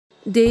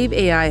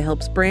DaveAI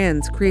helps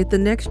brands create the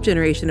next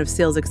generation of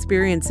sales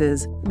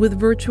experiences with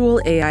virtual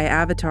AI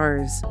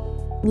avatars.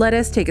 Let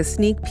us take a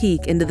sneak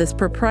peek into this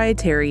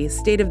proprietary,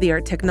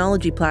 state-of-the-art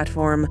technology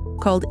platform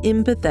called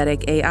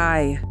Empathetic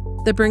AI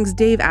that brings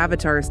Dave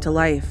avatars to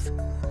life.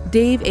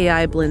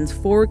 DaveAI blends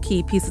 4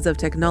 key pieces of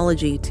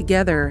technology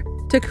together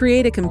to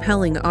create a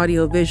compelling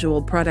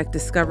audio-visual product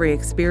discovery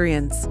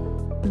experience.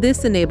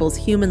 This enables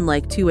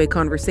human-like two-way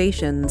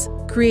conversations,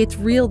 creates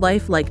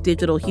real-life-like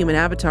digital human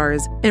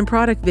avatars and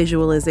product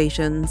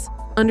visualizations,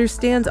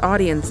 understands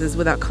audiences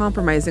without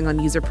compromising on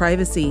user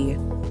privacy,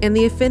 and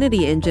the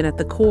affinity engine at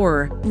the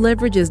core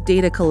leverages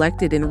data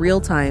collected in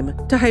real time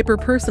to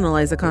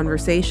hyper-personalize a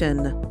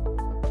conversation.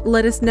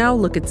 Let us now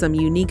look at some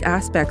unique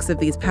aspects of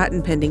these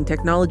patent-pending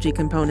technology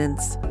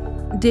components.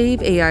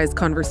 DaveAI's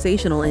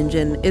Conversational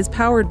Engine is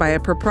powered by a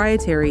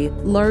proprietary,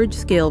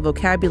 large-scale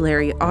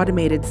vocabulary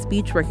automated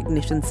speech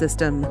recognition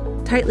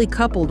system, tightly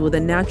coupled with a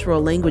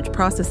natural language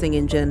processing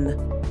engine.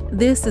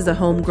 This is a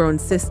homegrown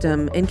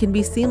system and can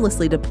be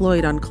seamlessly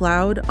deployed on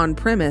cloud,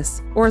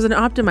 on-premise, or as an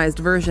optimized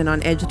version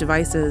on edge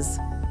devices.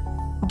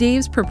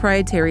 Dave's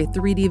proprietary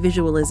 3D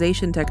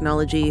visualization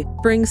technology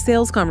brings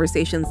sales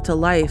conversations to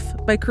life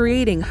by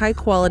creating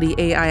high-quality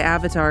AI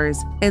avatars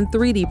and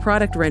 3D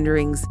product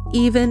renderings,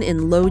 even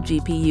in low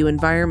GPU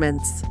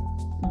environments.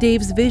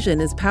 Dave's vision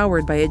is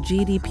powered by a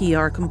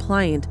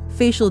GDPR-compliant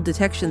facial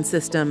detection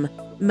system,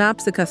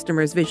 maps a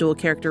customer's visual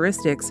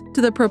characteristics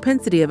to the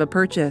propensity of a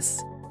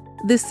purchase.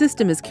 This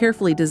system is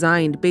carefully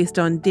designed based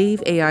on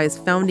DaveAI's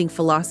founding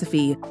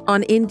philosophy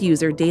on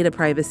end-user data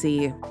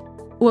privacy.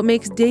 What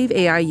makes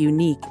DaveAI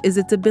unique is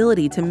its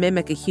ability to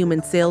mimic a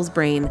human sales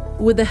brain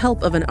with the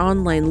help of an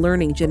online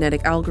learning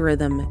genetic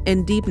algorithm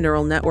and deep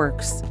neural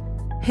networks.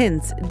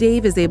 Hence,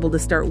 Dave is able to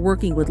start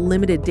working with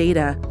limited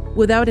data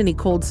without any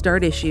cold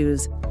start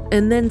issues,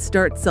 and then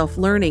start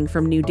self-learning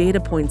from new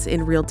data points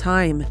in real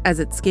time as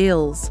it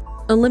scales,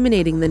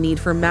 eliminating the need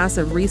for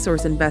massive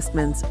resource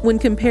investments when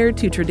compared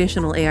to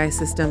traditional AI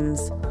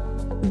systems.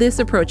 This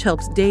approach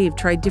helps Dave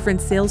try different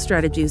sales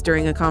strategies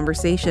during a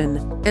conversation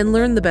and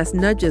learn the best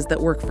nudges that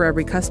work for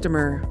every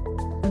customer.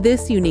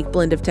 This unique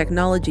blend of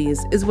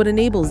technologies is what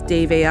enables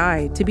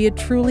DaveAI to be a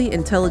truly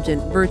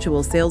intelligent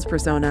virtual sales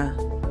persona.